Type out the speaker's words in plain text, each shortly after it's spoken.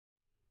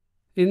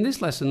In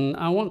this lesson,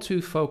 I want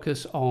to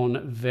focus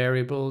on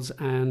variables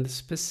and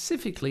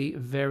specifically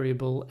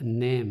variable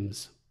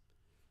names.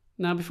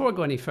 Now, before I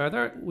go any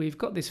further, we've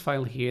got this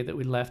file here that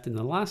we left in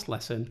the last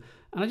lesson,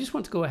 and I just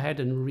want to go ahead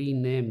and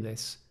rename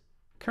this.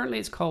 Currently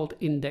it's called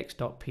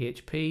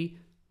index.php,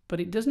 but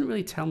it doesn't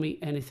really tell me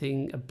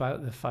anything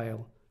about the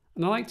file.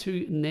 And I like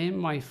to name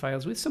my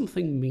files with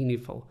something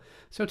meaningful.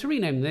 So to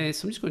rename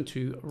this, I'm just going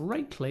to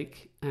right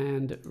click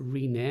and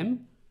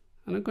rename,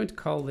 and I'm going to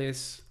call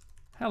this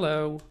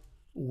Hello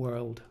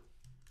World.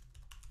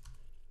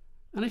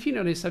 And if you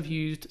notice, I've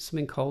used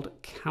something called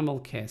camel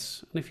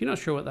case. And if you're not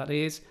sure what that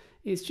is,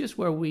 it's just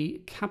where we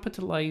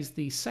capitalize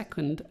the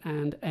second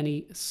and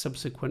any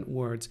subsequent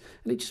words.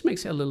 And it just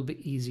makes it a little bit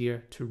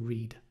easier to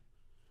read.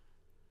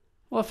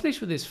 Well, I've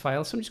finished with this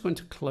file, so I'm just going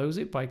to close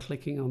it by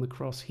clicking on the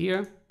cross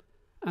here.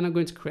 And I'm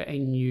going to create a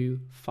new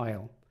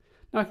file.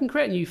 Now I can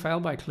create a new file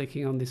by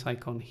clicking on this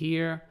icon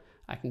here.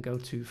 I can go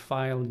to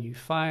File, New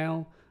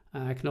File.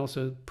 I can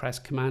also press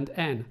Command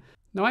N.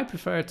 Now I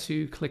prefer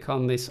to click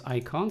on this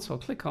icon, so I'll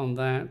click on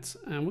that,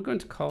 and we're going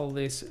to call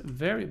this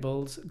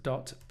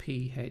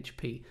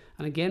variables.php.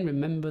 And again,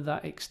 remember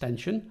that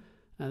extension.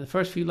 The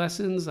first few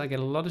lessons, I get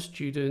a lot of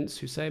students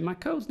who say, my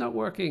code's not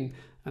working.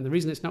 And the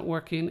reason it's not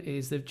working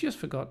is they've just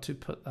forgot to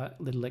put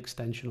that little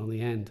extension on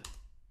the end.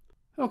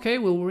 Okay,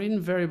 well, we're in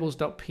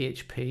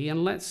variables.php,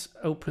 and let's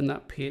open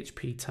that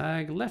PHP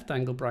tag, left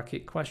angle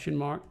bracket, question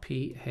mark,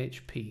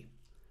 PHP.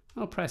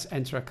 I'll press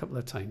enter a couple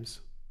of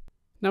times.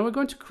 Now we're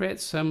going to create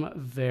some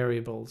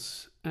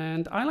variables,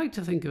 and I like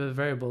to think of a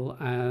variable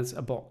as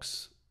a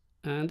box,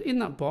 and in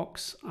that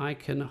box I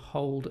can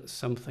hold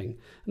something,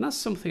 and that's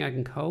something I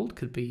can hold.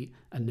 Could be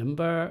a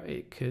number,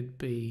 it could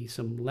be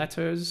some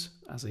letters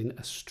as in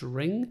a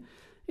string,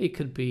 it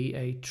could be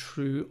a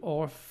true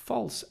or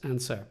false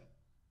answer.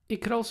 It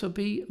could also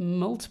be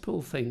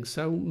multiple things,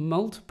 so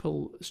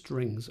multiple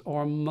strings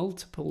or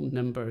multiple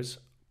numbers,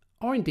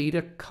 or indeed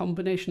a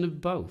combination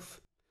of both.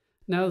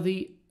 Now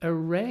the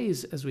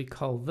arrays, as we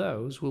call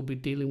those, we'll be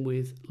dealing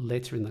with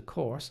later in the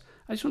course.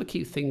 I just want to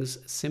keep things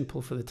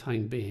simple for the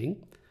time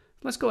being.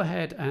 Let's go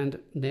ahead and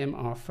name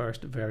our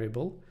first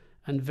variable.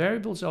 And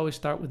variables always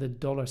start with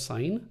a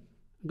 $sign.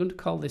 I'm going to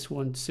call this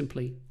one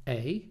simply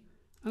A,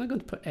 and I'm going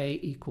to put A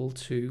equal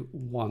to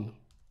 1.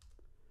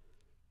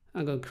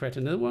 I'm going to create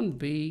another one,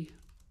 B,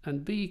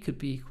 and B could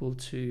be equal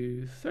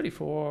to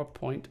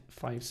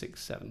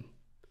 34.567.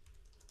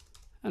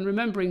 And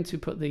remembering to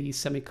put the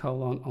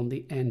semicolon on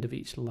the end of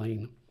each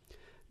line.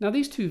 Now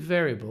these two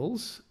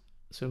variables,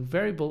 so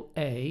variable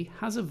A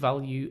has a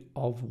value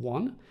of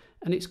 1,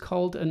 and it's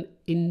called an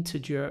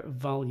integer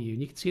value.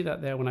 And you can see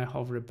that there when I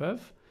hover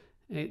above.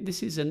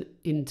 This is an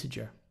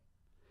integer.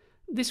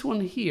 This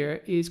one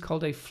here is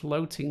called a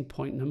floating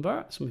point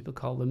number. Some people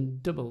call them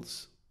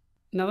doubles.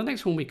 Now the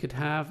next one we could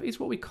have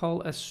is what we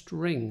call a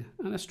string.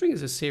 And a string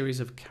is a series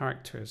of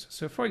characters.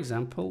 So for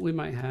example, we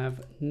might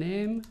have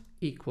name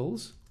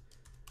equals,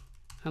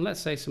 and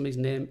let's say somebody's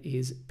name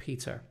is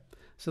Peter.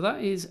 So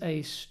that is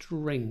a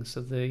string.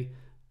 So the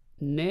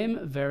name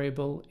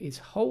variable is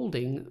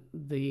holding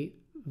the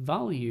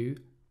value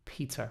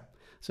Peter.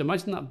 So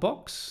imagine that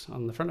box.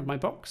 On the front of my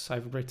box,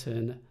 I've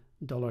written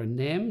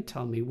 $name,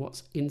 tell me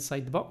what's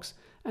inside the box.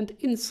 And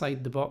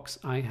inside the box,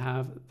 I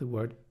have the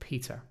word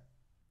Peter.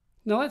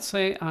 Now let's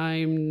say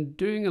I'm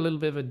doing a little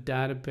bit of a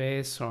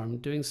database, or I'm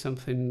doing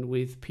something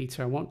with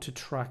Peter. I want to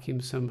track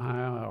him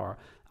somehow, or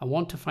I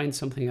want to find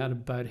something out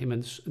about him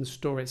and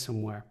store it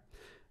somewhere.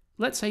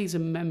 Let's say he's a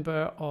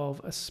member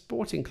of a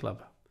sporting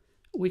club.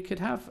 We could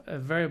have a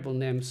variable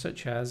name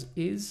such as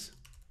is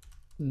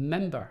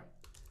member,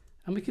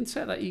 and we can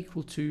set that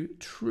equal to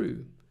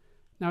true.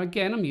 Now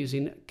again, I'm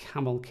using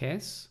camel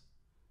case,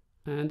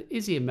 and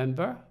is he a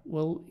member?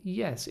 Well,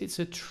 yes, it's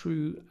a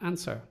true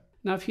answer.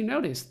 Now if you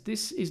notice,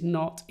 this is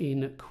not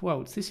in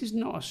quotes. This is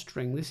not a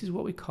string. This is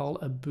what we call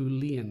a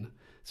Boolean.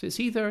 So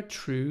it's either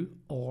true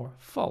or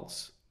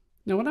false.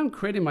 Now when I'm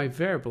creating my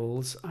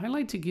variables, I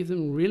like to give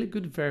them really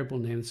good variable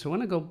names. So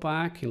when I go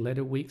back in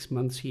later weeks,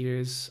 months,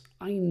 years,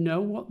 I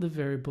know what the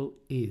variable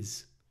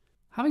is.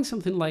 Having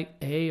something like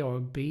A or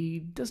B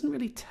doesn't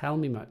really tell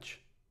me much.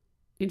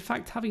 In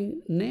fact,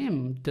 having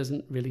name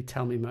doesn't really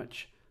tell me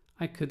much.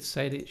 I could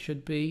say that it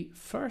should be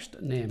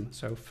first name,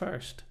 so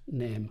first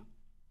name.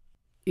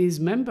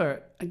 Is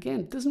member,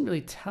 again, doesn't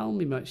really tell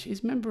me much.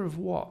 Is member of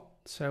what?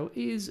 So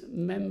is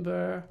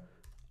member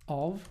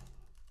of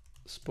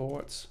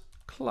sports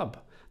club.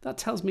 That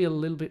tells me a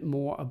little bit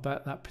more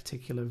about that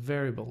particular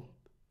variable.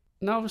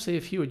 Now obviously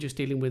if you were just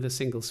dealing with a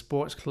single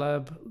sports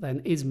club,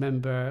 then is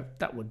member,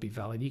 that would be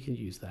valid. You can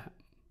use that.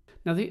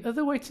 Now the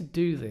other way to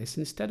do this,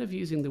 instead of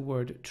using the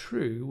word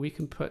true, we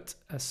can put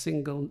a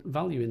single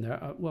value in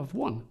there of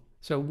 1.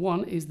 So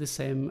 1 is the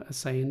same as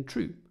saying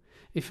true.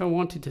 If I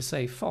wanted to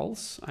say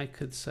false, I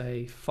could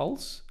say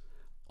false,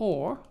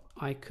 or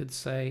I could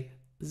say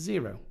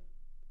 0.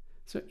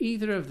 So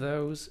either of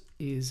those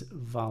is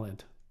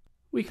valid.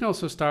 We can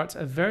also start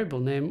a variable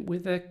name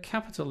with a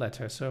capital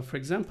letter. So for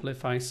example,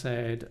 if I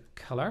said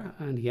color,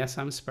 and yes,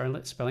 I'm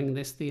spelling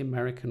this the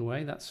American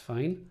way, that's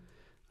fine.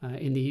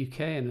 In the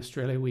UK and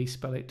Australia, we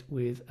spell it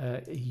with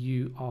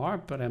UR,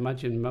 but I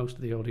imagine most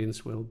of the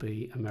audience will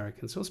be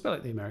American, so we'll spell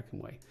it the American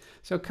way.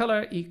 So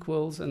color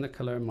equals, and the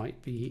color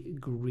might be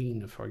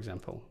green, for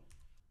example.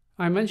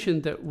 I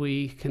mentioned that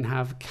we can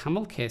have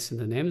camel case in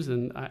the names,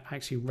 and I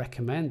actually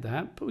recommend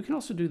that, but we can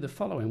also do the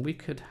following. We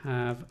could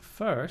have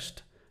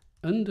first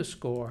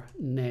underscore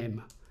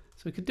name.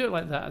 So we could do it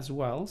like that as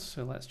well.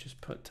 So let's just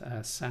put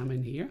Sam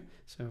in here.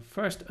 So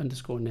first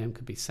underscore name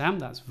could be Sam,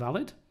 that's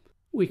valid.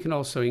 We can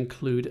also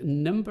include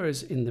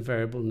numbers in the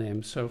variable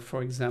name. So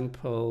for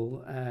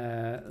example,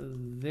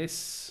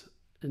 this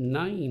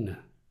 9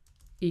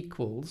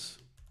 equals,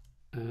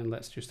 and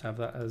let's just have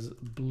that as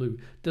blue.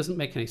 Doesn't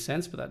make any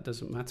sense, but that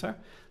doesn't matter.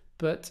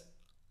 But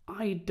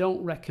I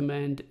don't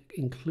recommend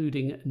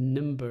including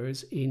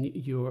numbers in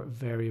your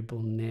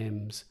variable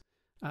names.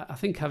 I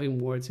think having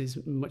words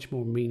is much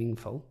more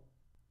meaningful.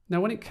 Now,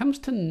 when it comes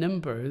to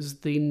numbers,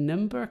 the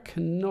number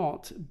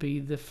cannot be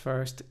the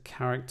first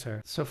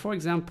character. So for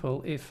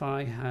example, if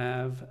I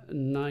have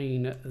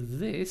 9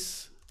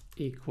 this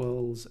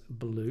equals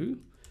blue,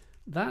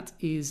 that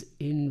is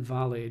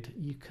invalid.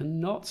 You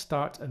cannot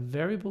start a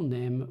variable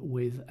name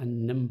with a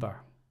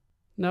number.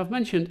 Now I've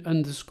mentioned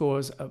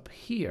underscores up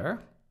here,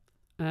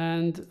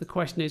 and the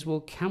question is, well,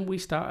 can we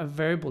start a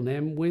variable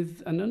name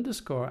with an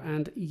underscore?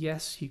 And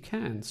yes, you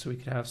can. So we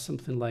could have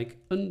something like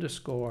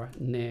underscore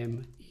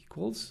name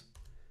equals,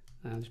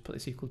 and just put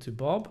this equal to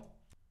Bob.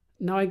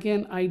 Now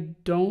again, I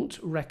don't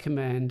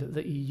recommend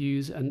that you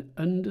use an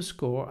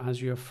underscore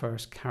as your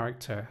first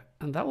character,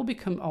 and that will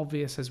become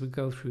obvious as we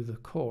go through the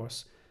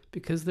course,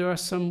 because there are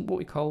some what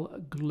we call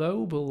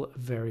global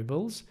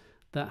variables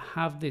that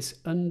have this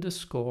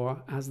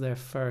underscore as their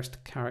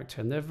first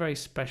character, and they're very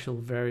special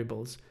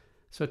variables.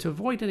 So to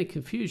avoid any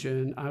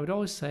confusion, I would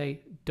always say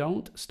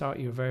don't start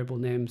your variable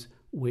names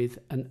with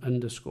an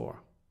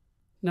underscore.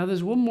 Now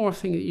there's one more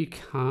thing that you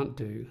can't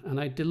do, and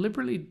I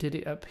deliberately did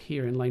it up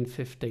here in line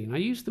 15. I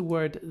used the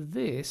word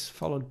this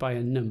followed by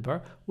a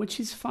number, which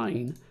is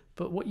fine,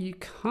 but what you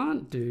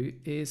can't do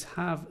is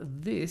have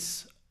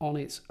this on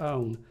its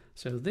own.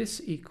 So this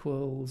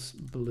equals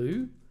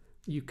blue.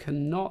 You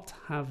cannot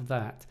have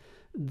that.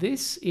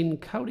 This in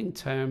coding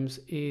terms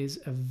is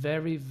a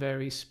very,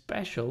 very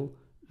special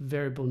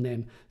variable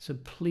name. So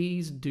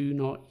please do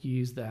not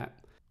use that.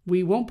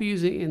 We won't be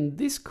using it in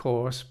this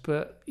course,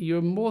 but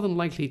you're more than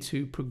likely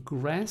to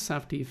progress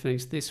after you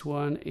finish this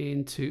one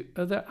into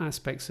other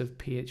aspects of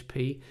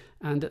PHP.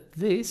 And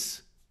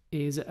this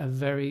is a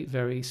very,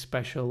 very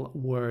special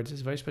word.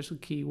 It's a very special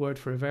keyword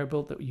for a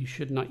variable that you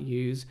should not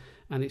use,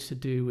 and it's to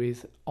do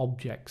with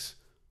objects,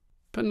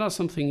 but not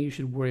something you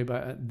should worry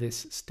about at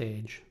this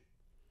stage.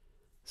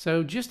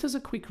 So just as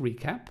a quick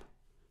recap,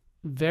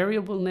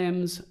 variable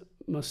names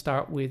must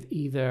start with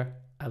either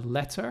a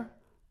letter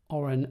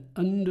or an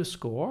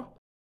underscore,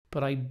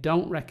 but I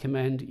don't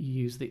recommend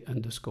you use the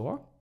underscore.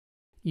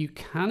 You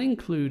can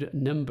include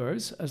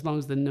numbers as long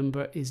as the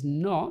number is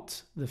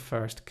not the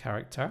first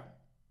character.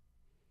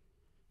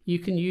 You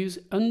can use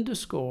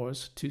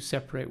underscores to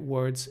separate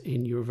words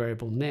in your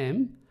variable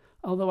name,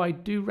 although I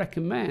do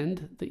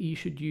recommend that you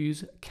should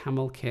use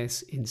camel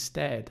case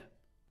instead.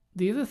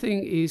 The other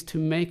thing is to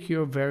make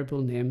your variable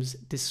names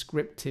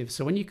descriptive.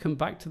 So when you come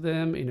back to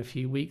them in a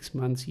few weeks,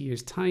 months,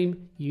 years'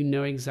 time, you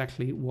know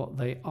exactly what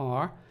they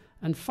are.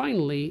 And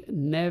finally,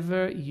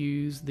 never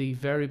use the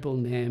variable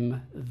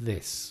name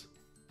this.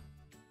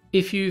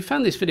 If you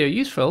found this video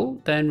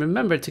useful, then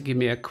remember to give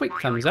me a quick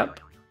thumbs up.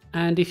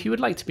 And if you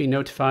would like to be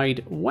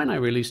notified when I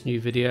release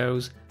new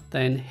videos,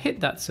 then hit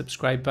that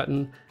subscribe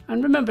button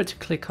and remember to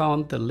click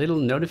on the little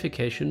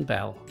notification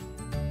bell.